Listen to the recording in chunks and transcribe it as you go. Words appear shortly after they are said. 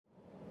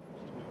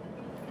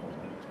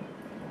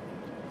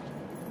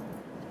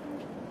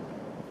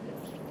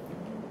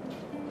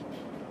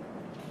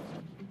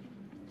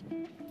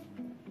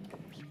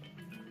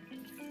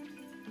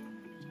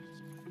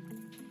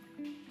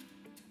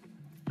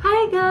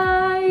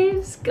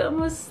guys!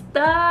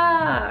 Kamusta?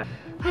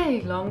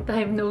 Ay, long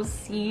time no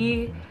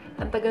see.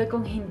 Ang tagal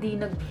kong hindi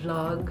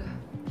nag-vlog.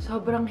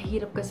 Sobrang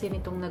hirap kasi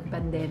nitong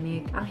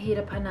nag-pandemic. Ang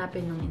hirap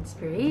hanapin ng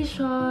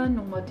inspiration,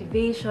 ng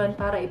motivation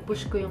para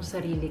i-push ko yung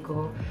sarili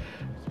ko.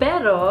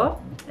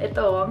 Pero,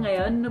 ito,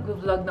 ngayon,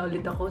 nag-vlog na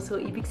ulit ako. So,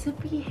 ibig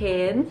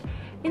sabihin,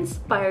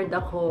 inspired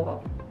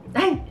ako.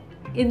 Ay!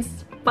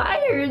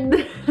 Inspired!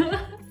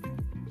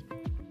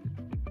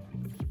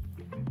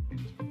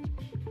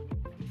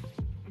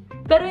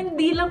 Pero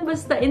hindi lang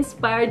basta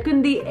inspired,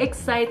 kundi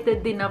excited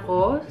din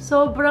ako.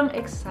 Sobrang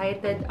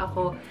excited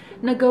ako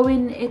na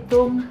gawin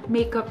itong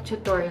makeup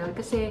tutorial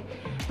kasi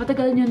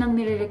matagal nyo nang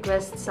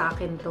nire-request sa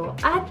akin to.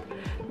 At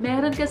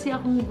meron kasi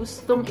akong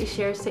gustong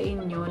i-share sa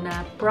inyo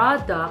na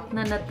product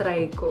na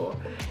na-try ko.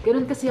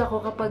 Ganun kasi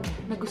ako kapag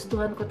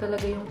nagustuhan ko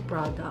talaga yung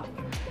product.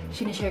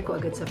 Sinishare ko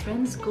agad sa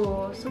friends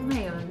ko. So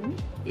ngayon,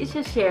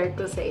 i-share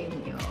ko sa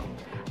inyo.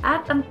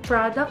 At ang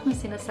product na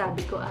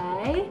sinasabi ko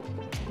ay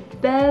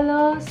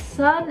Belo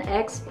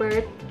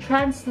SunExpert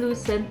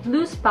Translucent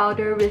Loose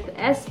Powder with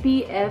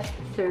SPF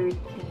 30.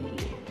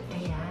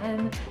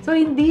 Ayan. So,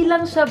 hindi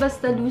lang siya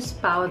basta loose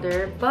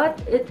powder, but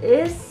it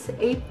is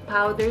a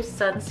powder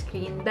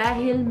sunscreen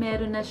dahil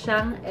meron na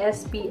siyang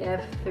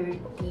SPF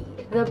 30.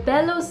 The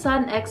Belo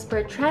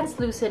SunExpert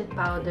Translucent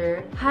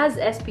Powder has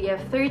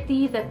SPF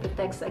 30 that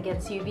protects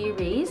against UV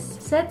rays,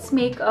 sets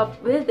makeup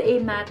with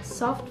a matte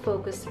soft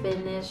focus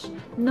finish,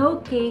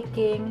 no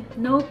caking,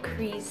 no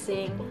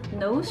creasing,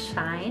 no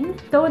shine.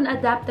 Tone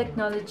Adapt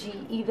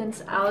technology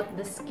evens out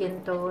the skin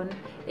tone.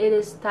 It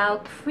is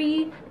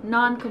talc-free,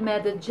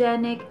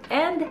 non-comedogenic,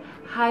 and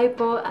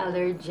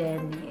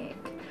hypoallergenic.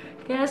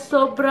 Kaya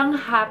sobrang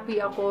happy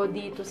ako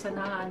dito sa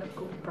nahanap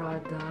kong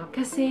product.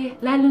 Kasi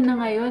lalo na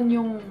ngayon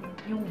yung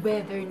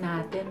weather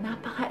natin,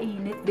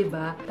 napakainit, 'di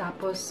ba?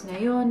 Tapos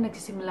ngayon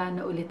nagsisimula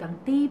na ulit ang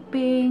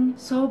taping.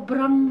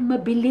 Sobrang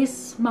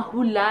mabilis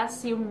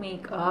mahulas yung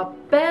makeup.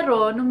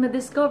 Pero nung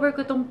na-discover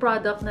ko tong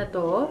product na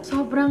to,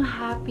 sobrang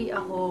happy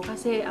ako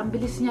kasi ang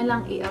bilis niya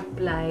lang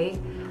i-apply.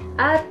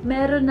 At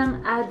meron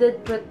ng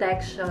added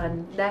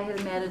protection dahil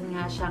meron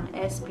nga siyang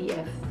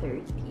SPF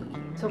 30.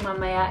 So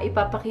mamaya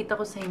ipapakita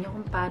ko sa inyo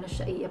kung paano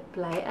siya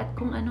i-apply at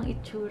kung anong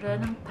itsura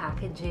ng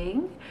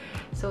packaging.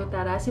 So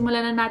tara,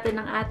 simulan na natin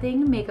ang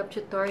ating makeup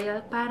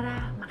tutorial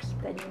para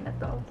makita niyo na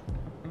to.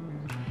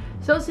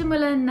 So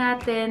simulan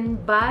natin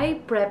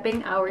by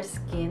prepping our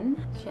skin.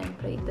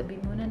 Siyempre,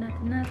 itabi muna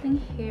natin ating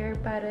hair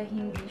para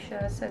hindi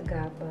siya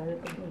sagabal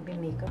pag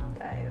mag-makeup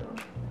tayo.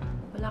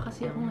 Wala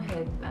kasi akong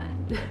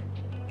headband.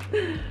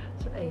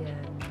 So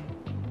ayan.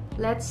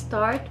 Let's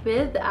start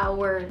with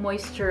our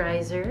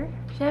moisturizer.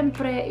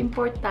 Siyempre,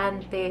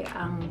 importante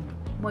ang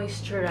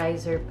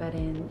moisturizer pa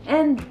rin.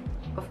 And,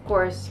 of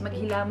course,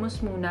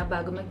 maghilamos muna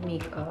bago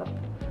mag-makeup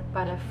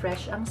para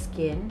fresh ang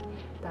skin.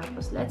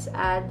 Tapos, let's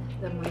add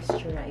the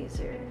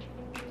moisturizer.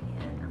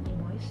 Ayan, ang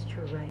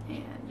moisturizer.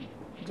 Ayan.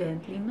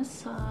 Gently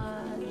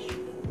massage.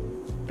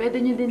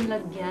 Pwede nyo din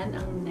lagyan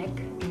ang neck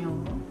nyo.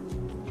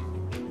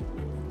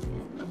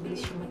 Ayan,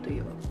 mabilis yung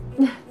matuyo.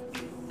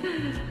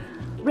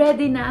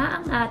 Ready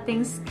na ang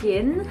ating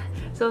skin.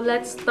 So,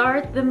 let's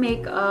start the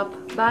makeup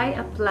by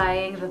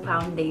applying the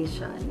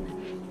foundation.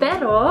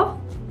 Pero,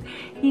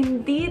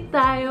 hindi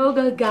tayo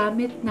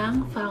gagamit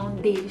ng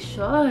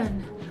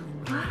foundation.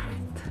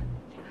 What?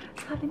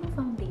 Sabi mo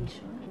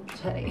foundation?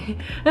 Sorry.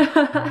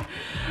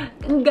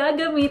 Ang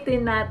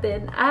gagamitin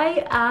natin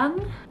ay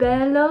ang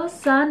Belo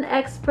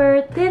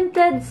SunExpert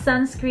Tinted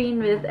Sunscreen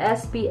with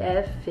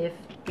SPF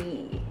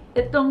 50.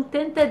 Itong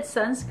tinted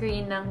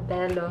sunscreen ng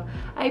Belo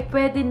ay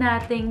pwede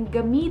nating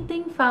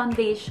gamiting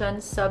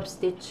foundation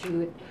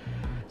substitute.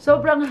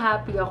 Sobrang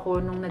happy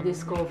ako nung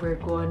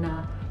na-discover ko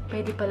na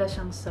pwede pala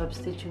siyang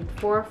substitute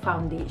for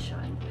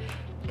foundation.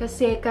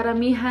 Kasi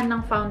karamihan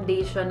ng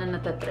foundation na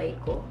natatry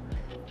ko,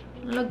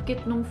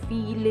 lagkit nung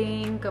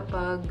feeling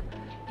kapag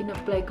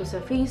in-apply ko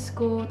sa face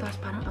ko, tapos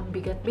parang ang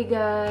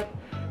bigat-bigat.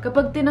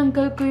 Kapag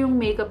tinanggal ko yung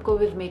makeup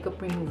ko with makeup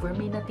remover,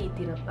 may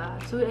natitira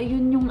pa. So,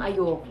 ayun yung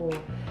ayoko.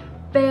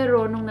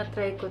 Pero, nung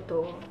na-try ko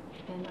to,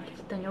 ayan,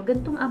 nakikita nyo,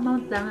 gantong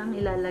amount lang ang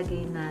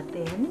ilalagay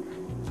natin.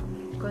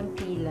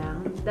 Konti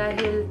lang.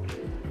 Dahil,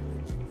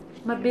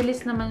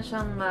 mabilis naman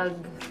siyang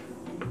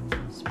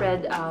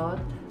mag-spread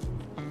out.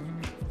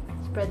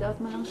 Spread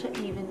out mo lang siya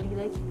evenly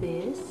like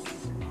this.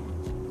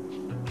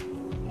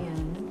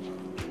 Ayan.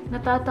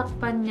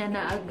 Natatakpan niya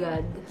na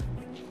agad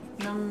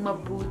ng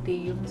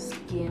mabuti yung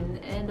skin.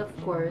 And of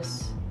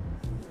course,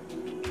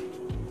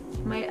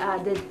 may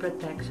added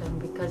protection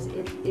because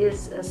it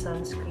is a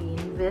sunscreen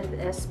with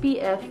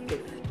SPF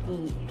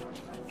 50.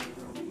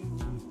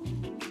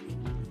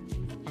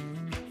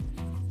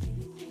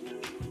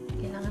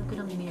 Kailangan ko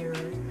ng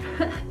mirror.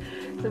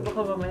 So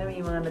baka mamaya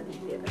may mga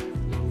natitira.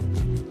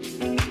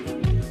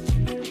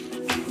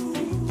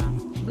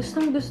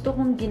 Gustong-gusto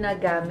kong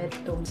ginagamit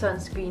tong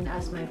sunscreen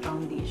as my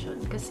foundation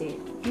kasi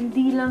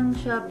hindi lang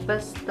siya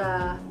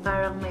basta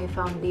parang may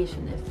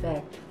foundation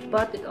effect,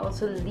 but it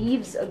also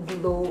leaves a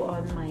glow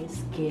on my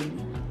skin.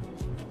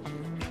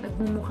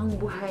 Nagmumukhang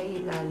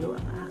buhay lalo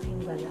ang aking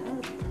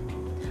balat.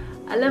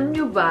 Alam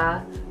nyo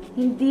ba,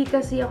 hindi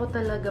kasi ako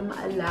talaga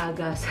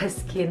maalaga sa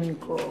skin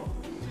ko.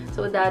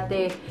 So,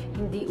 dati,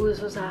 hindi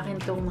uso sa akin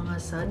tong mga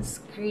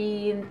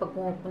sunscreen. Pag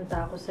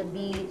pumupunta ako sa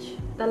beach,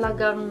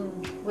 talagang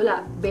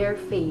wala, bare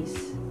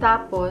face.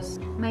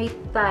 Tapos, may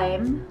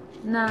time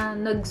na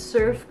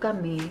nag-surf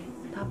kami.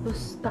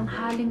 Tapos,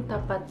 tanghaling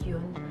tapat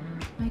yun.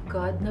 My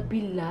God,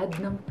 nabilad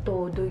ng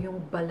todo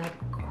yung balat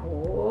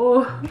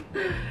ko.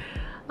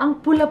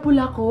 Ang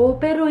pula-pula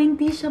ko, pero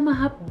hindi siya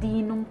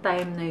mahapdi nung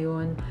time na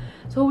yun.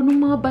 So,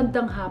 nung mga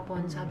bandang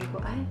hapon, sabi ko,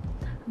 ay,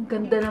 ang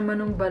ganda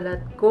naman ng balat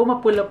ko.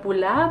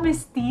 Mapula-pula,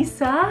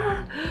 mestiza.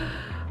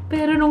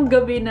 Pero nung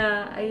gabi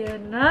na,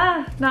 ayan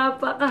na,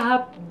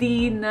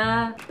 napaka-hapdi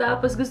na.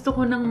 Tapos gusto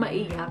ko nang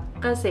maiyak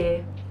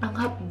kasi ang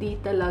hapdi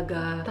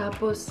talaga.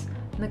 Tapos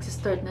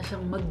nagsistart na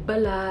siyang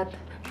magbalat.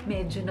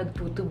 Medyo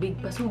nagtutubig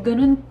pa. So,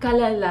 ganun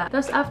kalala.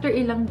 Tapos after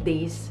ilang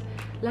days,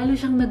 lalo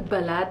siyang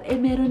nagbalat. Eh,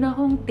 meron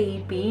akong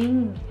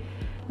taping.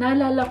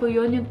 Naalala ko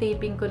yon, yung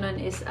taping ko nun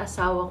is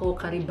asawa ko,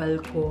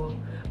 karibal ko.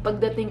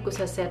 Pagdating ko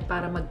sa set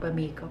para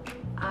magpa-makeup,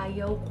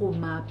 ayaw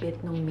kumapit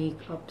ng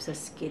makeup sa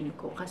skin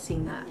ko kasi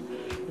nga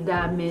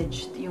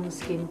damaged yung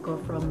skin ko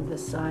from the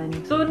sun.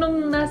 So,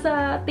 nung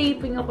nasa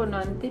taping ako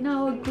nun,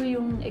 tinawag ko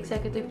yung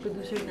executive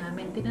producer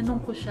namin.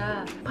 Tinanong ko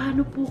siya,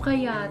 paano po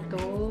kaya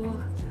to?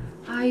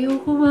 Ayaw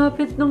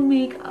kumapit ng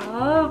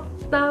makeup.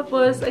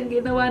 Tapos, ang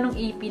ginawa ng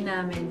EP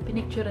namin,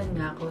 pinicturean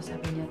nga ako.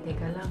 Sabi niya,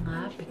 teka lang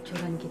ha,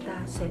 picturean kita.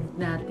 Send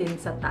natin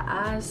sa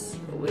taas.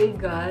 Oh my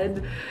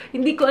God.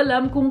 Hindi ko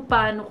alam kung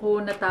paano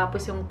ko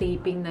natapos yung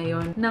taping na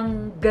yon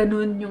nang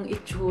ganun yung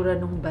itsura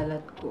ng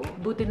balat ko.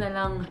 Buti na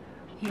lang,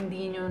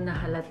 hindi nyo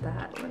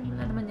nahalata.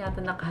 Wala naman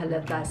yata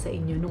nakahalata sa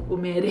inyo nung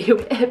umere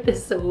yung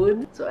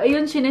episode. So,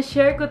 ayun,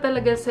 sinashare ko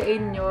talaga sa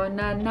inyo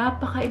na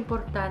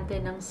napaka-importante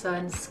ng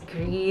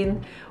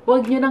sunscreen.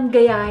 Huwag nyo nang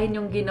gayahin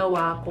yung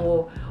ginawa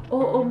ko.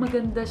 Oo,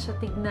 maganda siya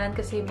tignan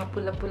kasi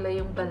mapula-pula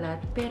yung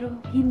balat. Pero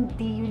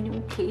hindi yun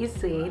yung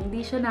case eh.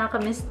 Hindi siya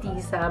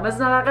nakamestisa.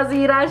 Mas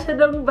nakakasira siya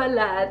ng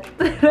balat.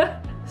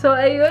 So,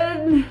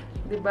 ayun.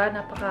 Diba?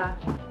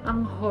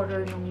 Ang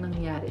horror nung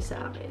nangyari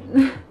sa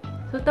akin.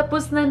 So,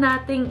 tapos na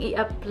nating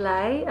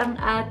i-apply ang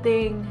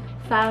ating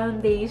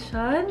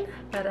foundation.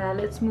 Tara,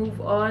 let's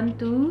move on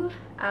to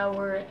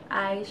our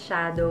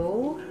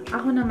eyeshadow.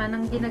 Ako naman,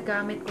 ang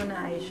ginagamit ko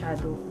na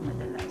eyeshadow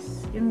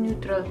madalas, yung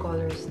neutral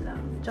colors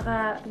lang.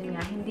 Tsaka, yun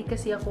nga, hindi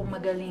kasi ako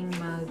magaling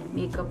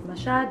mag-makeup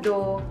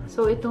masyado.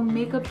 So, itong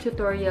makeup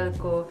tutorial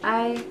ko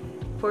ay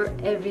for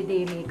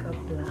everyday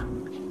makeup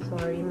lang.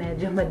 Sorry,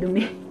 medyo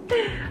madumi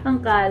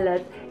ang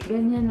kalat.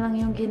 Ganyan lang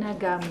yung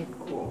ginagamit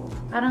ko.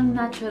 Parang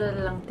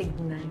natural lang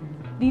tignan.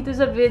 Dito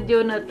sa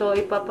video na to,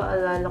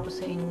 ipapaalala ko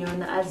sa inyo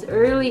na as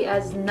early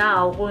as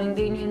now, kung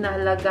hindi nyo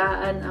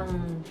naalagaan ang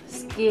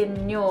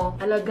skin nyo,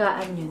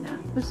 alagaan nyo na.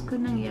 Tapos ko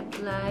nang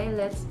i-apply,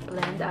 let's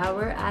blend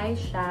our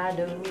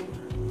eyeshadow.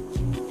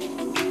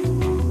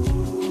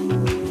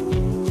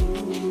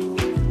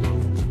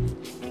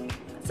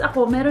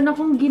 Ako, meron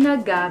akong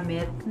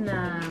ginagamit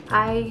na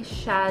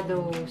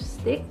eyeshadow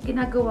stick.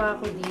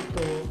 Ginagawa ko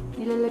dito.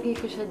 Nilalagay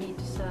ko siya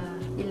dito sa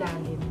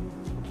ilalim.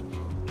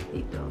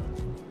 Dito.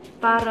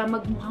 Para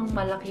magmukhang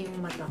malaki yung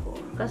mata ko.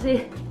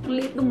 Kasi, ang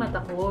liit ng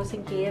mata ko.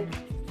 Singkit.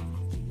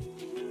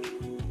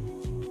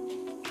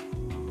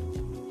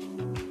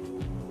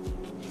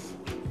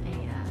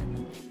 Ayan.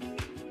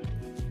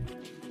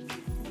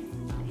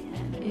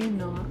 Ayan. Ayan,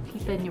 no?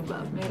 Kita nyo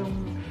ba?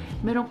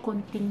 Merong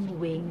konting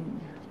wing.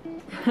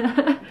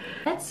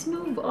 Let's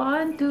move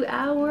on to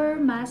our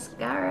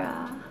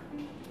mascara.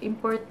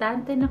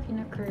 Importante na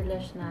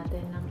kina-curlash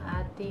natin ng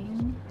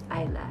ating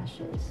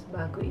eyelashes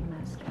bago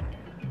i-mascara.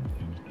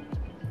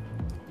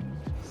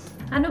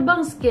 Ano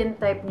bang skin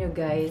type nyo,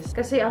 guys?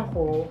 Kasi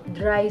ako,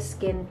 dry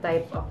skin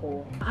type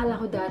ako. Akala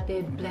ko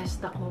dati,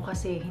 blessed ako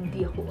kasi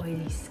hindi ako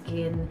oily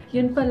skin.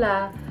 Yun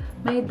pala,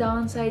 may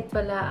downside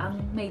pala ang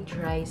may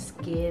dry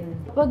skin.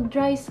 Pag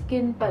dry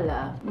skin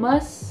pala,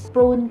 mas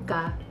prone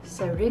ka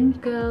sa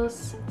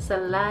wrinkles, sa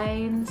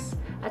lines,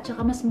 at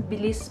saka mas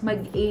mabilis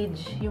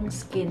mag-age yung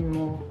skin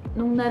mo.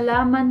 Nung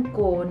nalaman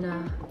ko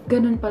na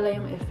ganun pala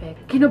yung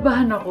effect,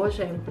 kinabahan ako,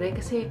 syempre.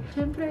 Kasi,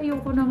 syempre,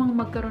 ayoko namang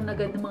magkaroon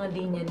agad ng mga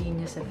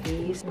linya-linya sa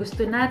face.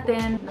 Gusto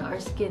natin na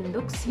our skin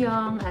looks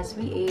young as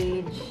we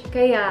age.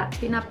 Kaya,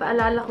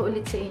 pinapaalala ko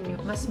ulit sa inyo,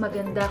 mas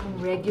maganda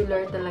kung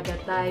regular talaga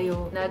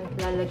tayo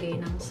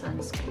naglalagay ng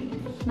sunscreen.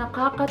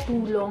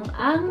 Nakakatulong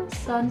ang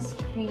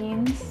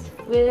sunscreens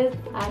with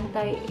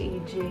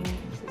anti-aging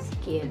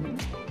skin.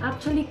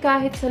 Actually,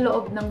 kahit sa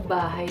loob ng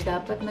bahay,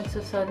 dapat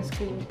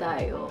nagsusunscreen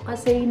tayo.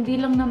 Kasi hindi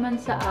lang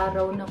naman sa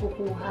araw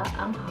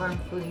nakukuha ang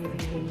harmful UV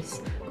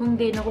rays.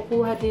 Kundi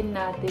nakukuha din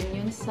natin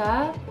yun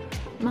sa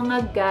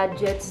mga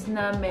gadgets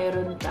na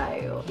meron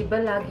tayo. Diba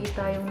lagi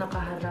tayong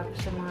nakaharap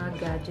sa mga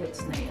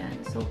gadgets na yan.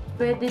 So,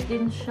 pwede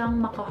din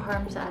siyang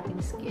makaharm sa ating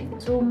skin.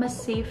 So, mas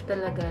safe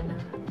talaga na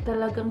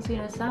talagang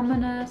sinasama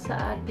na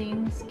sa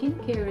ating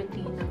skincare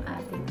routine ng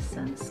ating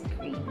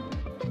sunscreen.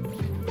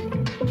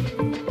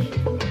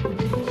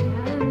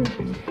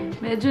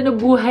 Medyo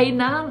nabuhay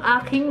na ang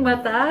aking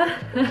mata.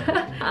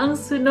 Ang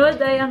sunod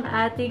ay ang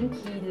ating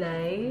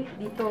kilay.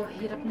 Dito,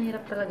 hirap na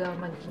hirap talaga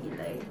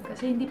magkilay.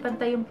 Kasi hindi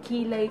pantay yung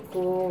kilay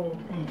ko.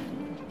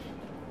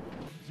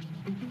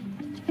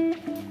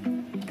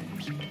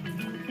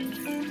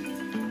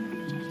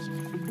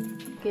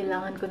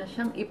 Kailangan ko na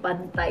siyang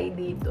ipantay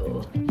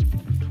dito.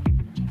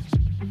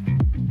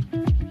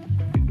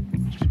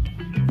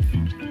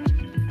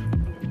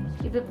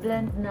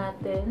 I-blend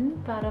natin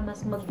para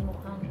mas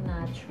magmukhang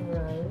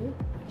natural.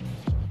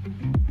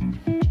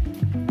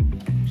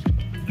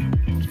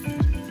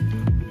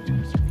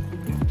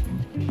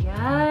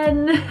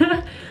 Ayan!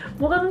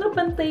 Mukhang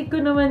napantay ko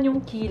naman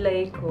yung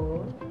kilay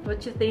ko.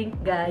 What you think,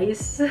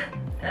 guys?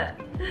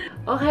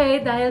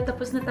 Okay, dahil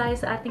tapos na tayo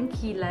sa ating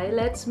kilay,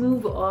 let's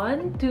move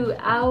on to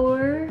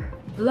our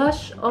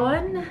blush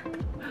on.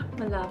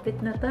 Malapit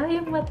na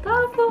tayong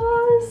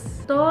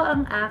matapos! Ito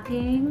ang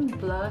aking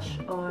blush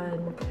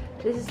on.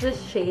 This is the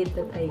shade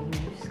that I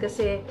use.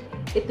 Kasi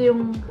ito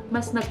yung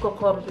mas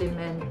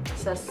nagko-complement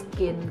sa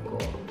skin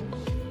ko.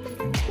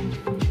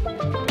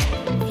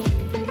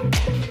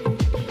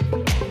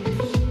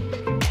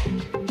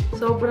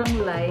 Sobrang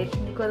light.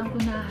 Hindi ko alam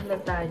kung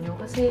nahahalata nyo.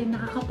 Kasi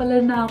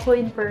nakakapala na ako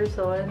in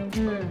person.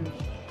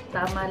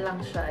 Tama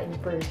lang siya in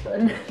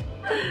person.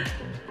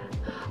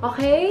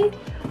 Okay?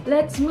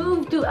 Let's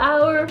move to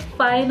our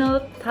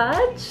final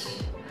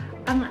touch.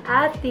 Ang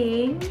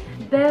ating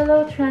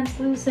Belo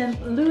Translucent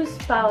Loose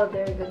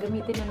Powder.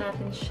 Gagamitin na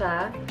natin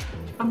siya.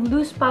 Ang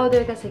loose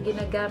powder kasi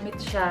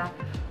ginagamit siya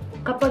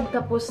kapag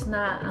tapos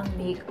na ang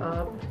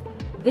makeup.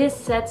 This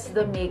sets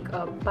the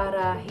makeup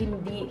para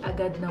hindi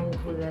agad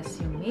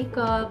nahuhulas yung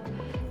makeup.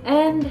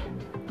 And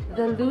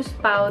the loose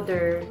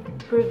powder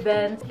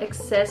prevents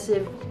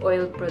excessive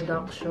oil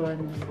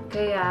production.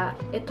 Kaya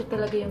ito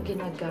talaga yung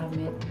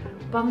ginagamit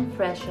pang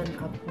freshen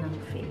up ng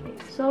face.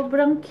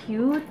 Sobrang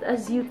cute.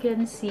 As you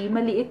can see,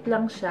 maliit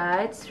lang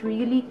siya. It's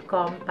really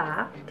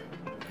compact.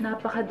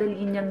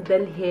 Napakadali niyang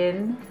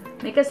dalhin.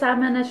 May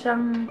kasama na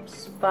siyang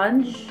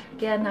sponge,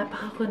 kaya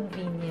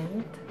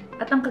napaka-convenient.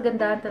 At ang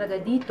kagandahan talaga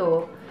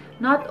dito,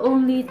 not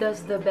only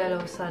does the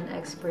Belo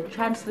SunExpert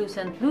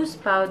Translucent Loose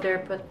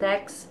Powder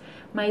protects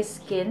my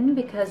skin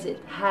because it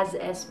has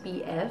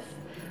SPF,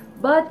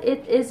 but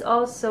it is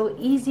also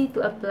easy to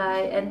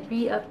apply and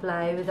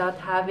reapply without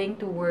having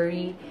to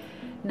worry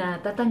na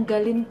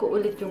tatanggalin ko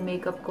ulit yung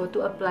makeup ko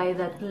to apply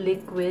that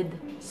liquid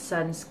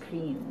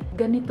sunscreen.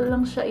 Ganito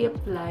lang siya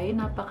i-apply,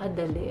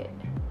 napakadali.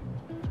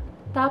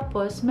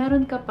 Tapos,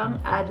 meron ka pang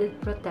added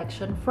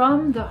protection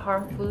from the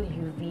harmful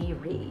UV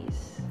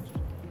rays.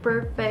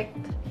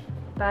 Perfect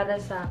para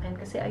sa akin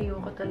kasi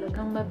ayoko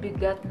talagang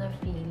mabigat na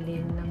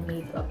feeling ng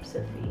makeup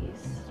sa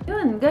face.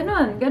 Yun,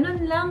 ganun.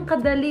 Ganun lang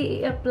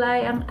kadali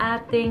i-apply ang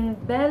ating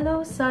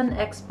Belo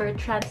SunExpert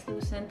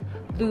Translucent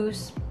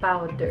Loose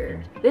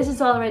Powder. This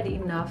is already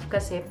enough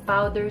kasi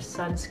powder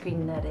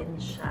sunscreen na rin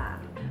siya.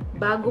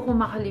 Bago ko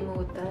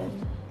makalimutan,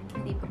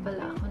 hindi pa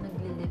pala ako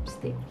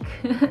nagli-lipstick.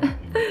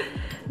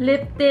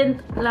 Lip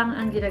tint lang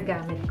ang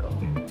ginagamit ko.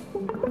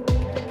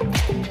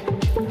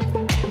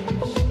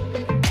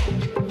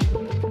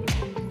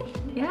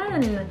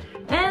 Yan!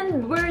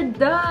 And we're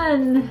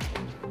done!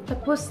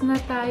 Tapos na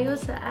tayo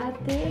sa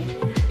ating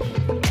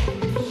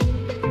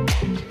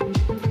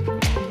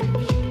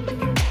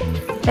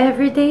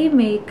everyday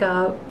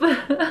makeup.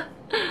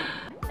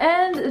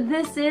 And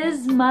this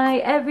is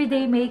my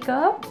everyday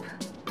makeup.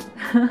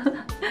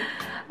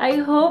 I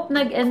hope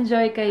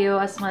nag-enjoy kayo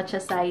as much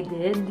as I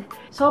did.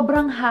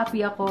 Sobrang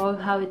happy ako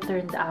how it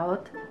turned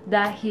out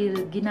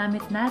dahil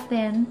ginamit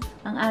natin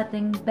ang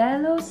ating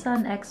Belo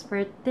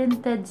SunExpert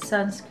Tinted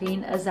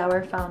Sunscreen as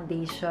our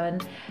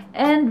foundation.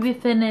 And we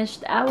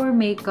finished our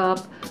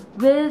makeup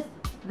with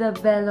the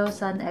Belo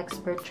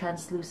SunExpert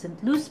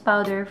Translucent Loose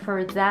Powder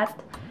for that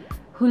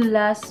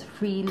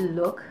hulas-free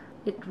look.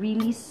 It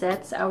really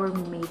sets our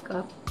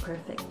makeup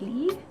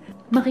perfectly.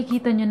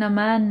 Makikita nyo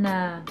naman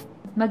na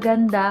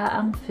maganda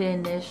ang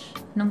finish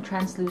ng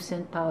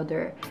translucent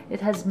powder.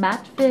 It has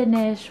matte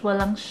finish,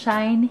 walang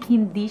shine,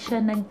 hindi siya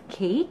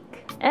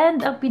nag-cake.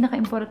 And ang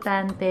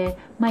pinaka-importante,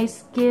 my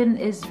skin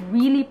is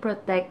really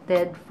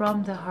protected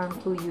from the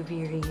harmful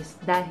UV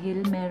rays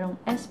dahil merong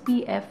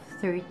SPF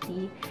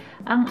 30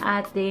 ang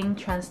ating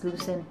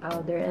translucent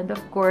powder. And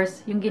of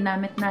course, yung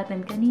ginamit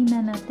natin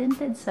kanina na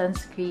tinted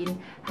sunscreen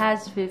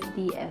has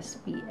 50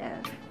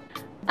 SPF.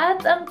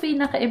 At ang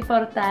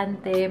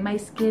pinaka-importante, my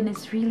skin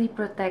is really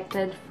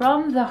protected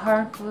from the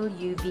harmful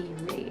UV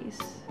rays.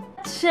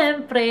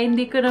 Siyempre,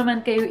 hindi ko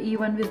naman kayo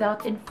iwan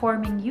without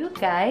informing you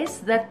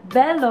guys that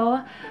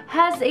Belo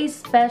has a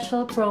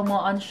special promo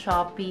on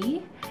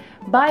Shopee.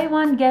 Buy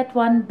one, get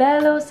one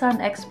Belo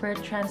SunExpert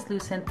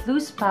Translucent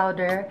Loose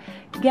Powder.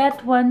 Get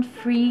one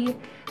free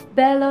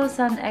Belo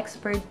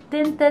SunExpert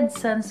Tinted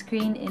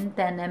Sunscreen in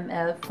 10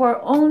 ml for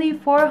only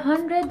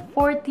 449.75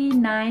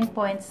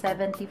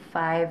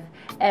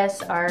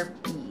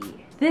 SRP.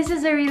 This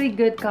is a really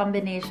good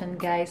combination,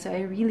 guys, so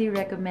I really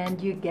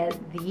recommend you get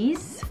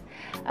these.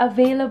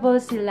 Available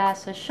sila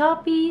sa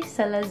Shopee,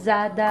 sa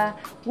Lazada,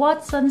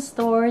 Watson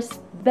Stores,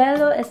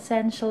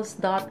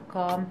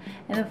 beloessentials.com,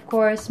 and of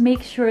course,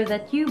 make sure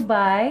that you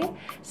buy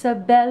sa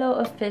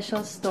Belo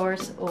official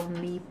stores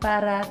only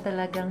para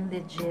talagang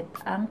legit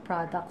ang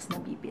products na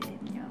bibilin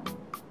nyo.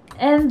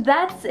 And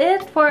that's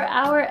it for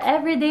our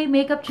everyday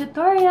makeup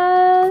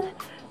tutorial!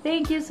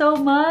 Thank you so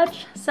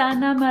much!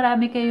 Sana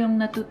marami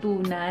kayong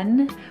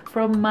natutunan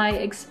from my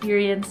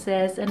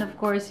experiences and of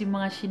course yung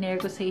mga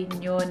shinare ko sa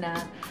inyo na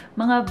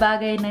mga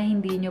bagay na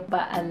hindi nyo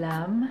pa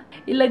alam.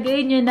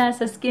 Ilagay nyo na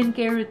sa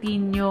skincare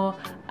routine nyo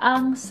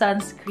ang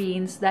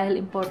sunscreens dahil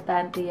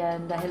importante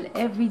yan dahil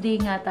everyday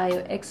nga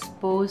tayo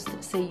exposed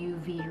sa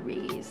UV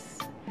rays.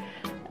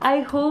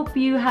 I hope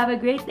you have a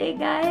great day,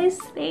 guys!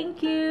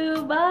 Thank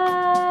you!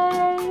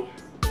 Bye!